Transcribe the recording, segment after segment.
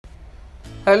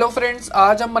Hello friends,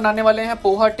 आज हम बनाने वाले हैं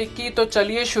पोहा टिक्की। तो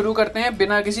चलिए शुरू करते हैं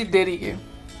बिना किसी देरी के।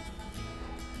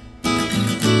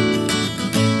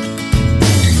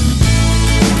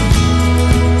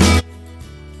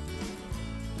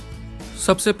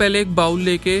 सबसे पहले एक बाउल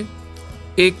लेके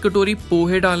 1 कटोरी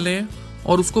पोहे डालने हैं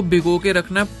और उसको भिगो के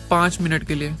रखना है 5 मिनट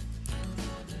के लिए।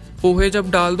 पोहे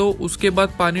जब डाल दो उसके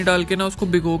बाद पानी डाल के ना उसको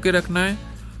भिगो के रखना है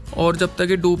और जब तक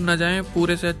ये डूब ना जाए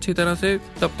पूरे से अच्छी तरह से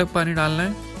तब तक पानी डालना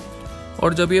है।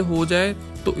 और जब ये हो जाए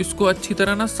तो इसको अच्छी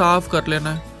तरह ना साफ़ कर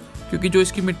लेना है, क्योंकि जो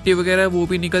इसकी मिट्टी वगैरह है वो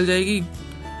भी निकल जाएगी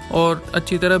और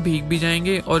अच्छी तरह भीग भी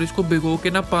जाएंगे। और इसको भिगो के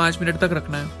ना 5 मिनट तक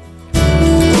रखना है।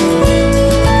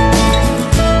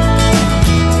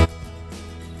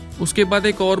 उसके बाद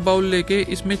एक और बाउल लेके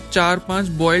इसमें 4-5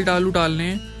 बॉइल्ड आलू डालने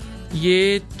हैं।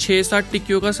 ये 6-7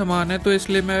 टिक्कियों का सामान है तो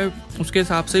इसलिए मैं उसके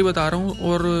हिसाब से ही बता रहा हूँ,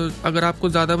 और अगर आपको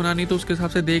ज़्यादा बनानी तो उसके हिसाब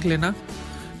से देख लेना।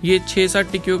 ये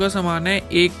 6-7 टिक्कियों का सामान है,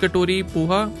 1 कटोरी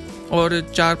पोहा और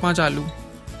 4-5 आलू।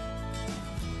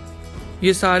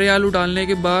 ये सारे आलू डालने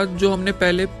के बाद जो हमने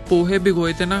पहले पोहे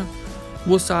भिगोए थे ना,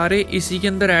 वो सारे इसी के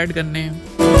अंदर ऐड करने हैं।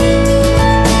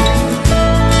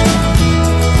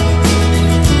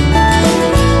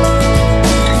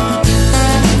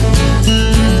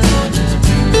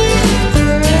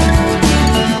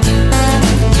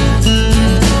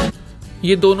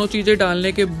 ये दोनों चीज़ें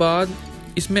डालने के बाद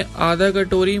इसमें आधा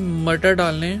कटोरी मटर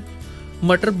डालने हैं।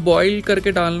 मटर बॉईल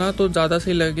करके डालना तो ज़्यादा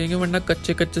सही लगेंगे, वरना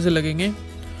कच्चे कच्चे से लगेंगे।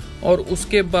 और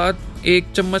उसके बाद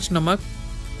 1 चम्मच नमक,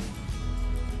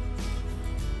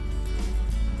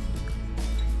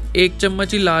 1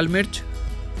 चम्मच ही लाल मिर्च,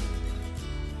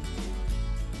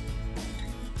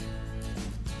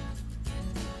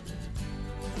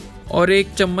 और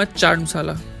 1 चम्मच चाट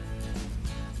मसाला।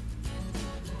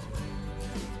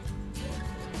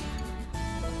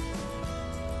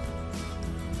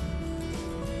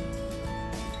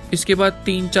 इसके बाद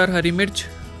 3-4 हरी मिर्च,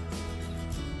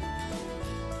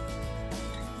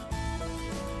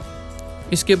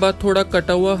 इसके बाद थोड़ा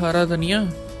कटा हुआ हरा धनिया।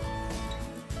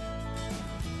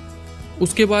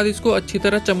 उसके बाद इसको अच्छी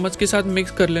तरह चम्मच के साथ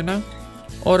मिक्स कर लेना।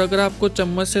 और अगर आपको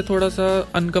चम्मच से थोड़ा सा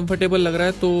अनकंफर्टेबल लग रहा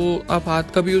है तो आप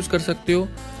हाथ का भी यूज़ कर सकते हो,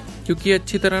 क्योंकि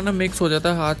अच्छी तरह ना मिक्स हो जाता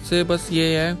है हाथ से। बस ये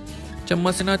है,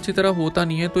 चम्मच से ना अच्छी तरह होता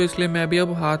नहीं है, तो इसलिए मैं भी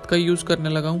अब हाथ का यूज़ करने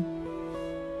लगा हूँ।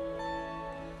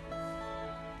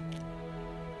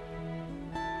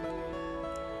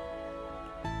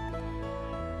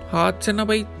 हाथ से ना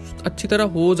भाई अच्छी तरह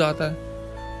हो जाता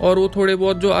है, और वो थोड़े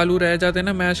बहुत जो आलू रह जाते हैं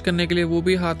ना मैश करने के लिए, वो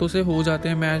भी हाथों से हो जाते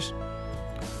हैं मैश।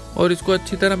 और इसको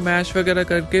अच्छी तरह मैश वगैरह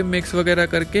करके, मिक्स वगैरह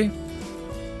करके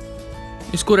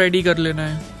इसको रेडी कर लेना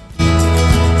है।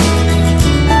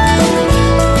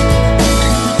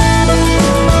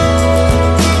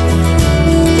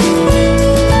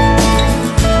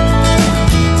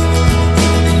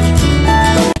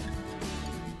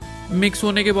 मिक्स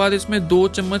होने के बाद इसमें 2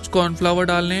 चम्मच कॉर्नफ्लावर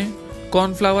डालने हैं।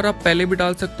 कॉर्नफ्लावर आप पहले भी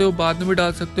डाल सकते हो, बाद में भी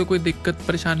डाल सकते हो, कोई दिक्कत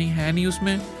परेशानी है नहीं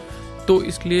उसमें, तो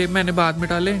इसलिए मैंने बाद में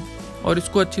डाले। और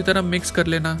इसको अच्छी तरह मिक्स कर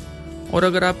लेना। और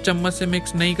अगर आप चम्मच से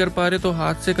मिक्स नहीं कर पा रहे तो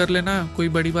हाथ से कर लेना, कोई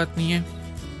बड़ी बात नहीं है।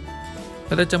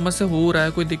 पता चम्मच से हो रहा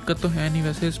है, कोई दिक्कत तो है नहीं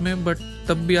वैसे इसमें, बट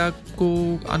तब भी आपको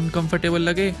अनकंफर्टेबल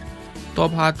लगे तो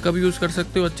आप हाथ का भी यूज़ कर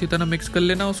सकते हो। अच्छी तरह मिक्स कर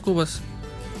लेना उसको बस,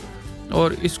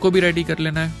 और इसको भी रेडी कर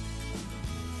लेना है।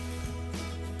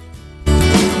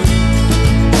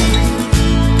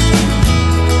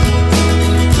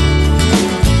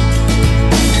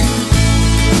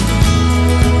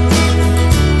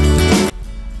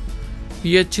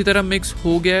 ये अच्छी तरह मिक्स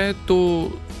हो गया है,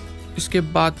 तो इसके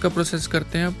बाद का प्रोसेस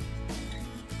करते हैं अब।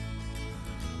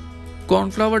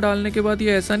 कॉर्नफ्लावर डालने के बाद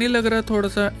ये ऐसा नहीं लग रहा है थोड़ा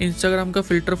सा इंस्टाग्राम का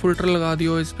फिल्टर लगा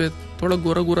दियो इस पे, थोड़ा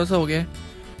गोरा गोरा सा हो गया है।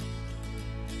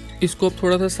 इसको अब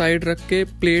थोड़ा सा साइड रख के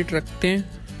प्लेट रखते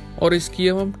हैं और इसकी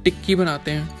अब हम टिक्की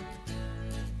बनाते हैं।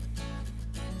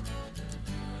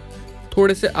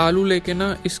 थोड़े से आलू लेके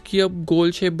ना इसकी अब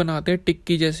गोल शेप बनाते हैं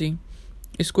टिक्की जैसी।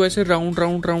 इसको ऐसे round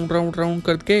round round round round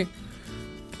करके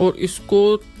और इसको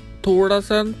थोड़ा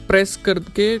सा प्रेस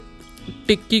करके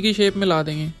टिक्की की शेप में ला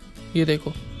देंगे, ये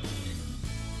देखो।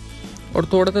 और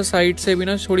थोड़ा सा साइड से भी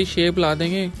ना थोड़ी शेप ला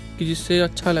देंगे कि जिससे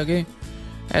अच्छा लगे,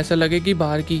 ऐसा लगे कि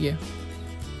बाहर की है।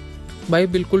 भाई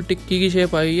बिल्कुल टिक्की की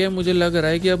शेप आई है। मुझे लग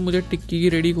रहा है कि अब मुझे टिक्की की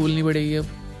रेडी खोलनी पड़ेगी अब।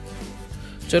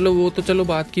 चलो वो तो चलो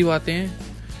बात की बातें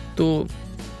हैं। तो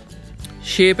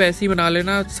शेप ऐसी बना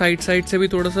लेना, साइड साइड से भी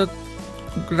थोड़ा सा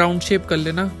राउंड शेप कर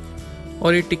लेना,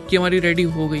 और ये टिक्की हमारी रेडी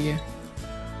हो गई है।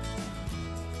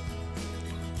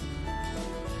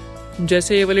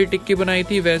 जैसे ये वाली टिक्की बनाई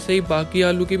थी वैसे ही बाकी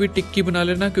आलू की भी टिक्की बना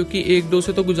लेना, क्योंकि 1-2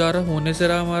 से तो गुजारा होने से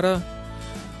रहा हमारा,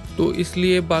 तो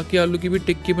इसलिए बाकी आलू की भी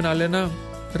टिक्की बना लेना।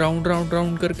 राउंड राउंड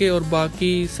राउंड करके, और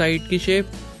बाकी साइड की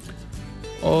शेप।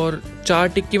 और 4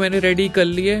 टिक्की मैंने रेडी कर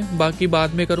ली है, बाकी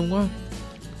बाद में करूँगा।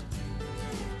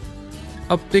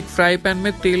 अब एक फ्राई पैन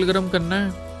में तेल गरम करना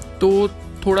है, तो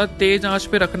थोड़ा तेज आंच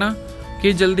पे रखना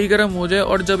कि जल्दी गरम हो जाए।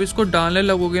 और जब इसको डालने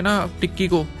लगोगे ना टिक्की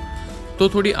को, तो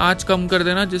थोड़ी आंच कम कर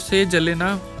देना जिससे ये जले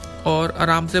ना और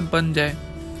आराम से बन जाए।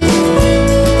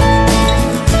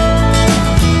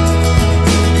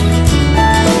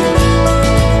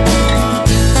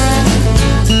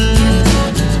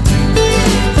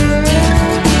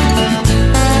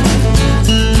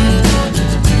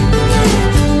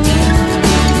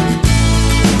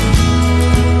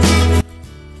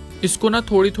 इसको ना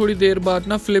थोड़ी थोड़ी देर बाद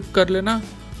ना फ्लिप कर लेना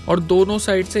और दोनों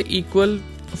साइड से इक्वल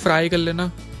फ्राई कर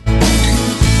लेना।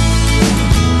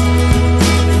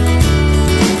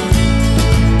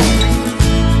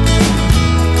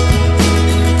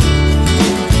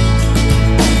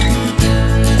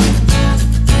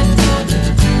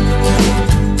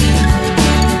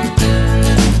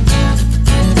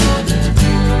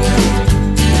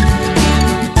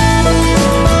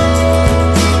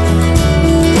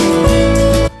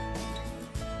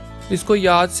 इसको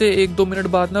याद से 1-2 मिनट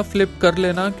बाद ना फ्लिप कर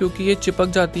लेना, क्योंकि ये चिपक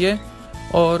जाती है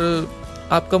और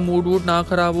आपका मूड वूड ना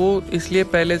ख़राब हो, इसलिए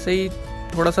पहले से ही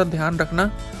थोड़ा सा ध्यान रखना।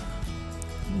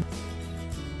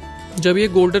 जब ये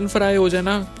गोल्डन फ्राई हो जाए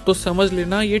ना, तो समझ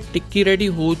लेना ये टिक्की रेडी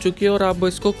हो चुकी है और आप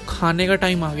इसको खाने का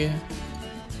टाइम आ गया है।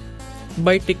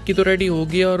 भाई टिक्की तो रेडी हो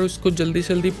गई और इसको जल्दी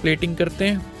से जल्दी प्लेटिंग करते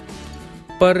हैं,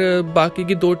 पर बाकी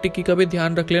की 2 टिक्की का भी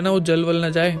ध्यान रख लेना, वो जल वल ना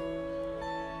जाए,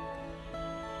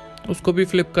 उसको भी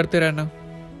फ्लिप करते रहना।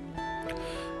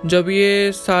 जब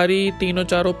ये सारी 3,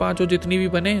 4, 5 जितनी भी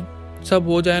बने सब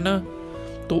हो जाए ना,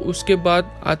 तो उसके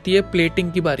बाद आती है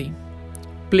प्लेटिंग की बारी।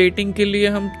 प्लेटिंग के लिए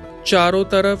हम चारों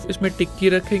तरफ इसमें टिक्की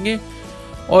रखेंगे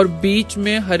और बीच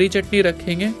में हरी चटनी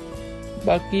रखेंगे।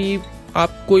 बाकी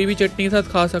आप कोई भी चटनी के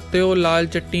साथ खा सकते हो, लाल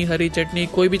चटनी, हरी चटनी,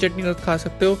 कोई भी चटनी के साथ खा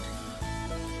सकते हो।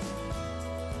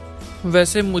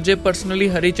 वैसे मुझे पर्सनली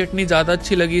हरी चटनी ज़्यादा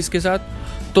अच्छी लगी इसके साथ,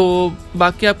 तो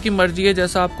बाकी आपकी मर्जी है,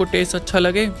 जैसा आपको टेस्ट अच्छा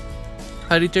लगे।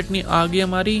 हरी चटनी आ गई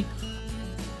हमारी।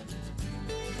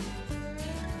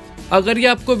 अगर ये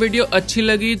आपको वीडियो अच्छी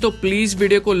लगी तो प्लीज़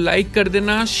वीडियो को लाइक कर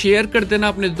देना, शेयर कर देना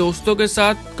अपने दोस्तों के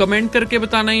साथ, कमेंट करके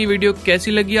बताना ये वीडियो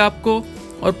कैसी लगी आपको,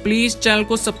 और प्लीज़ चैनल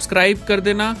को सब्सक्राइब कर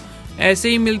देना। ऐसे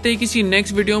ही मिलते हैं किसी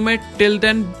नेक्स्ट वीडियो में। Till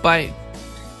then bye.